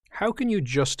how can you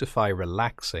justify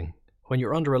relaxing when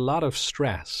you're under a lot of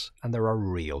stress and there are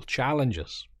real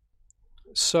challenges?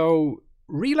 So,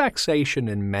 relaxation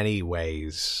in many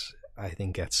ways, I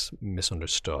think, gets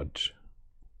misunderstood,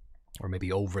 or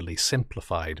maybe overly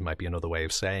simplified might be another way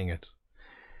of saying it.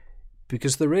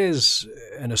 Because there is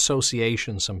an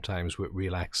association sometimes with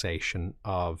relaxation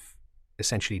of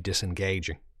essentially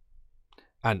disengaging.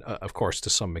 And of course,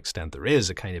 to some extent, there is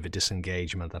a kind of a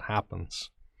disengagement that happens.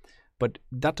 But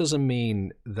that doesn't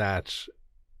mean that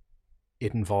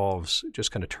it involves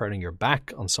just kind of turning your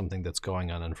back on something that's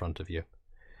going on in front of you.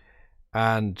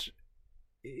 And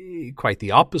quite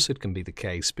the opposite can be the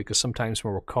case, because sometimes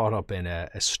when we're caught up in a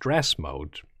stress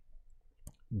mode,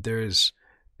 there's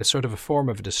a sort of a form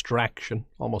of a distraction,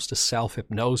 almost a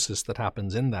self-hypnosis that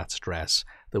happens in that stress,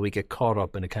 that we get caught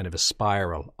up in a kind of a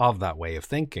spiral of that way of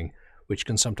thinking, which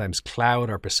can sometimes cloud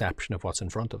our perception of what's in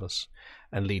front of us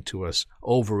and lead to us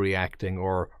overreacting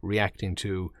or reacting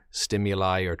to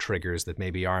stimuli or triggers that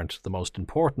maybe aren't the most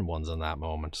important ones in that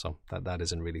moment. So that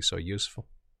isn't really so useful.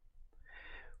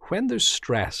 When there's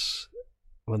stress,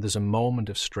 when there's a moment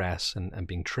of stress and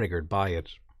being triggered by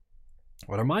it,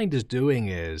 what our mind is doing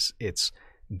is it's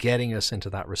getting us into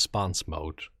that response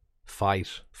mode.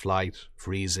 Fight, flight,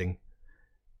 freezing.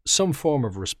 Some form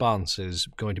of response is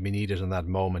going to be needed in that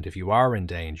moment if you are in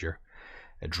danger.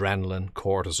 Adrenaline,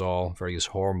 cortisol, various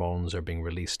hormones are being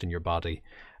released in your body,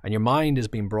 and your mind is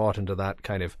being brought into that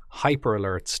kind of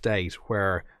hyper-alert state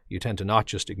where you tend to not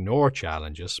just ignore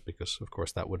challenges, because of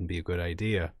course that wouldn't be a good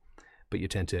idea, but you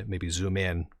tend to maybe zoom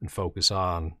in and focus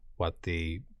on what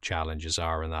the challenges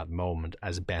are in that moment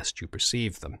as best you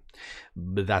perceive them.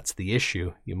 But that's the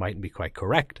issue. You mightn't be quite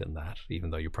correct in that, even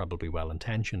though you're probably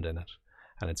well-intentioned in it.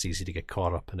 And it's easy to get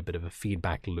caught up in a bit of a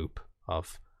feedback loop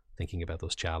of thinking about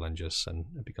those challenges, and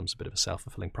it becomes a bit of a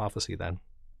self-fulfilling prophecy then.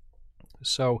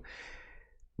 So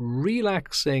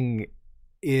relaxing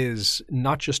is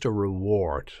not just a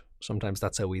reward. Sometimes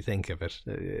that's how we think of it.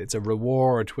 It's a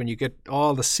reward when you get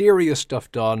all the serious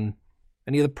stuff done,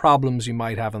 any of the problems you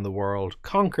might have in the world,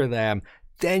 conquer them,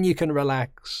 then you can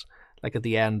relax. Like at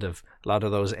the end of a lot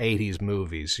of those 80s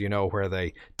movies, you know, where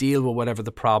they deal with whatever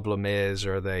the problem is,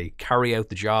 or they carry out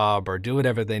the job, or do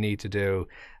whatever they need to do,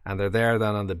 and they're there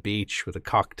then on the beach with a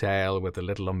cocktail with a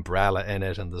little umbrella in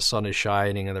it, and the sun is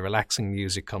shining, and the relaxing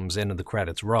music comes in, and the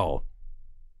credits roll.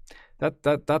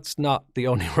 That's not the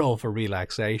only role for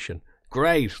relaxation.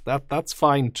 Great, that's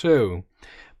fine too.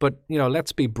 But, you know,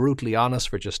 let's be brutally honest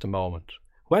for just a moment.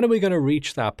 When are we going to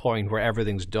reach that point where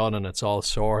everything's done and it's all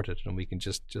sorted and we can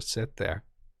just sit there,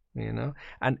 you know?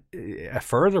 And a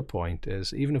further point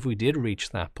is, even if we did reach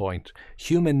that point,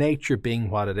 human nature being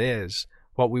what it is,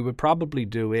 what we would probably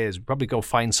do is probably go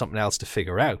find something else to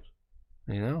figure out.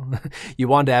 You know, you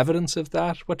want evidence of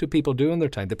that? What do people do in their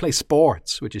time? They play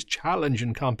sports, which is challenge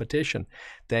and competition.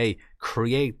 They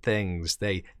create things,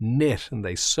 they knit and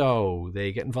they sew,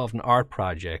 they get involved in art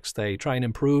projects, they try and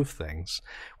improve things.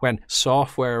 When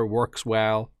software works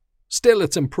well, still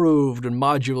it's improved and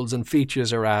modules and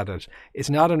features are added. It's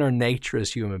not in our nature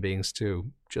as human beings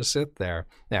to just sit there.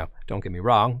 Now, don't get me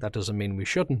wrong, that doesn't mean we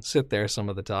shouldn't sit there some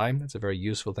of the time. It's a very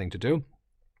useful thing to do.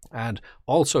 And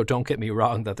also, don't get me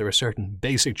wrong, that there are certain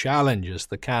basic challenges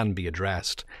that can be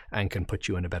addressed and can put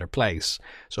you in a better place.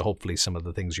 So hopefully some of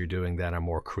the things you're doing then are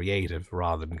more creative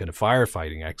rather than kind of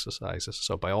firefighting exercises.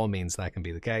 So by all means, that can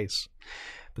be the case.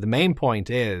 But the main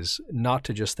point is not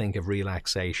to just think of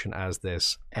relaxation as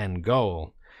this end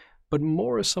goal, but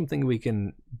more as something we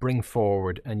can bring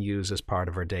forward and use as part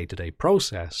of our day-to-day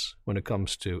process when it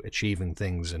comes to achieving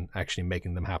things and actually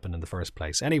making them happen in the first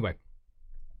place anyway.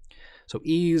 So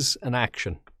ease and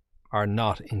action are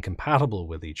not incompatible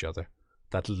with each other.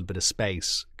 That little bit of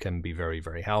space can be very,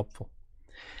 very helpful.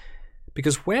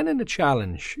 Because when in a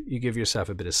challenge you give yourself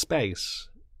a bit of space,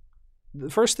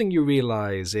 the first thing you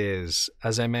realize is,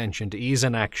 as I mentioned, ease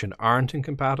and action aren't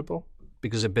incompatible,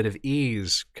 because a bit of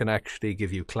ease can actually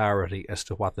give you clarity as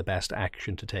to what the best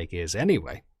action to take is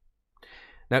anyway.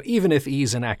 Now, even if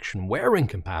ease and action were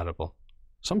incompatible,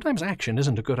 sometimes action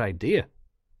isn't a good idea.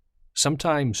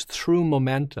 Sometimes through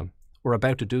momentum, we're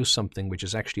about to do something which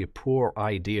is actually a poor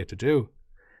idea to do.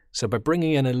 So by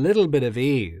bringing in a little bit of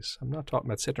ease, I'm not talking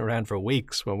about sitting around for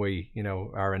weeks when we,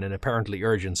 are in an apparently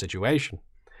urgent situation,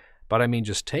 but I mean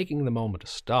just taking the moment to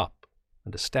stop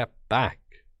and to step back,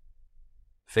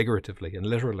 figuratively and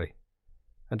literally,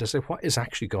 and to say, what is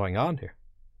actually going on here?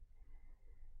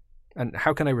 And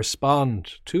how can I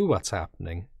respond to what's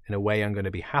happening in a way I'm going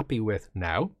to be happy with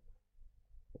now,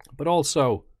 but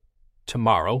also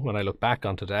tomorrow when I look back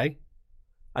on today,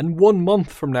 and 1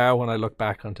 month from now when I look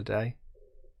back on today,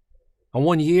 and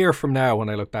 1 year from now when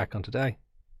I look back on today.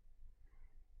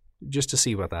 just to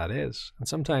see what that is. And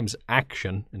sometimes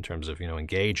action, in terms of,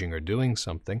 engaging or doing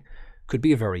something, could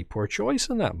be a very poor choice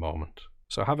in that moment.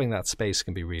 So having that space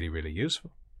can be really, really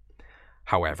useful.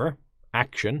 However,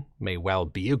 action may well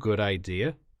be a good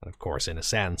idea. And of course, in a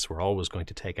sense, we're always going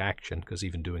to take action because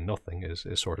even doing nothing is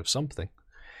sort of something.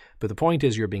 But the point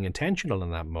is you're being intentional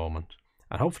in that moment.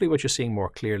 And hopefully what you're seeing more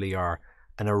clearly are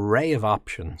an array of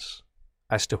options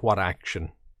as to what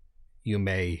action you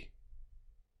may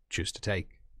choose to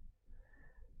take.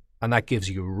 And that gives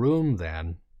you room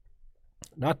then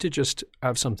not to just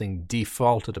have something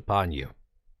defaulted upon you.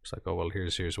 It's like, oh, well,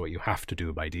 here's what you have to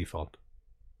do by default.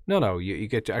 No, you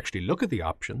get to actually look at the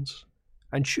options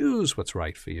and choose what's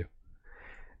right for you.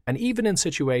 And even in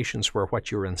situations where what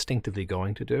you're instinctively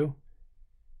going to do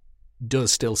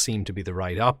does still seem to be the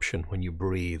right option when you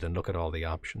breathe and look at all the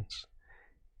options,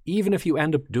 even if you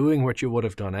end up doing what you would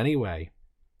have done anyway,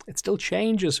 it still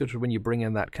changes when you bring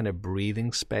in that kind of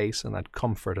breathing space and that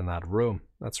comfort in that room.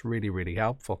 That's really, really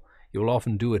helpful. You'll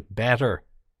often do it better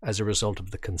as a result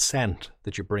of the consent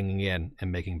that you're bringing in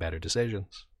and making better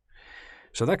decisions.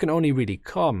 So that can only really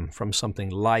come from something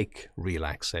like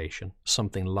relaxation,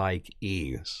 something like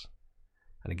ease.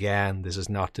 And again, this is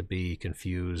not to be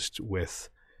confused with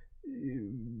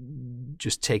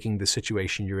just taking the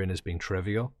situation you're in as being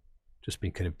trivial, just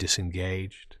being kind of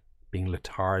disengaged, being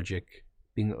lethargic,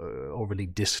 being overly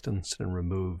distanced and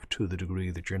removed to the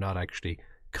degree that you're not actually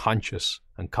conscious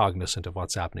and cognizant of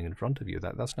what's happening in front of you.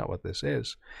 That's not what this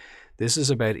is. This is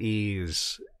about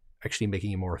ease, actually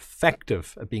making you more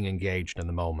effective at being engaged in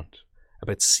the moment,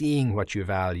 about seeing what you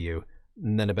value,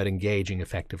 and then about engaging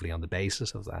effectively on the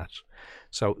basis of that.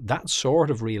 So that sort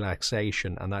of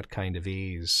relaxation and that kind of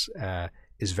ease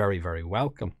is very, very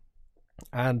welcome.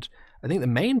 And I think the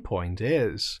main point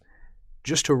is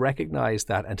just to recognize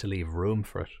that and to leave room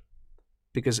for it.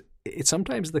 Because it's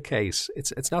sometimes the case,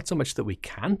 it's not so much that we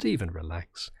can't even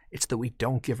relax, it's that we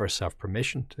don't give ourselves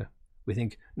permission to. We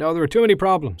think, no, there are too many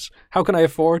problems. How can I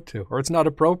afford to? Or it's not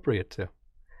appropriate to.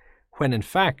 When in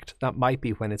fact, that might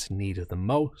be when it's needed the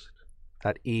most.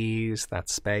 That ease, that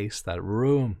space, that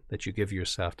room that you give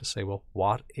yourself to say, well,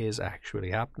 what is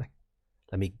actually happening?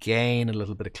 Let me gain a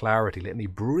little bit of clarity. Let me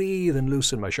breathe and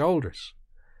loosen my shoulders.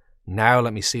 Now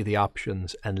let me see the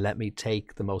options and let me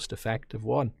take the most effective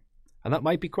one. And that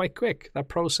might be quite quick. That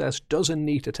process doesn't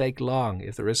need to take long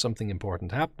if there is something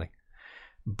important happening.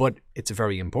 But it's a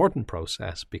very important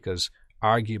process because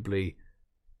arguably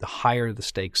the higher the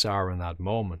stakes are in that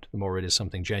moment, the more it is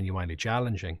something genuinely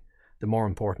challenging, the more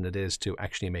important it is to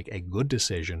actually make a good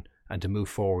decision and to move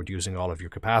forward using all of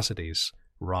your capacities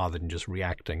rather than just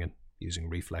reacting and using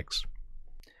reflex.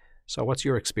 So what's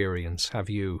your experience? Have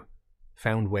you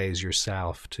found ways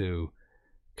yourself to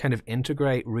kind of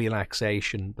integrate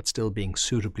relaxation but still being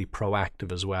suitably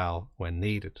proactive as well when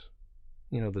needed?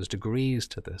 There's degrees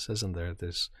to this, isn't there?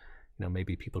 There's,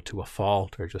 maybe people to a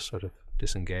fault are just sort of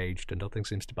disengaged and nothing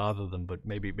seems to bother them, but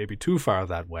maybe too far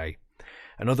that way.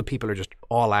 And other people are just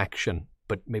all action,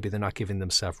 but maybe they're not giving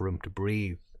themselves room to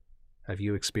breathe. Have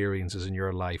you experiences in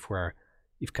your life where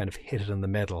you've kind of hit it in the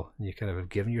middle and you kind of have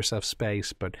given yourself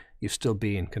space, but you've still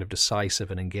been kind of decisive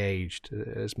and engaged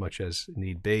as much as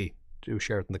need be? Do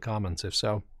share it in the comments if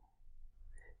so.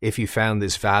 If you found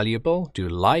this valuable, do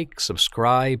like,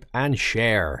 subscribe, and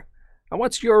share. And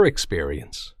what's your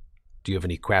experience? Do you have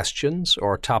any questions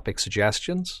or topic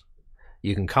suggestions?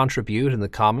 You can contribute in the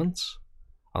comments,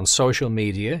 on social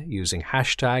media using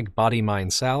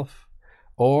 #BodyMindSelf,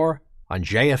 or on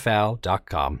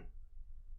jfl.com.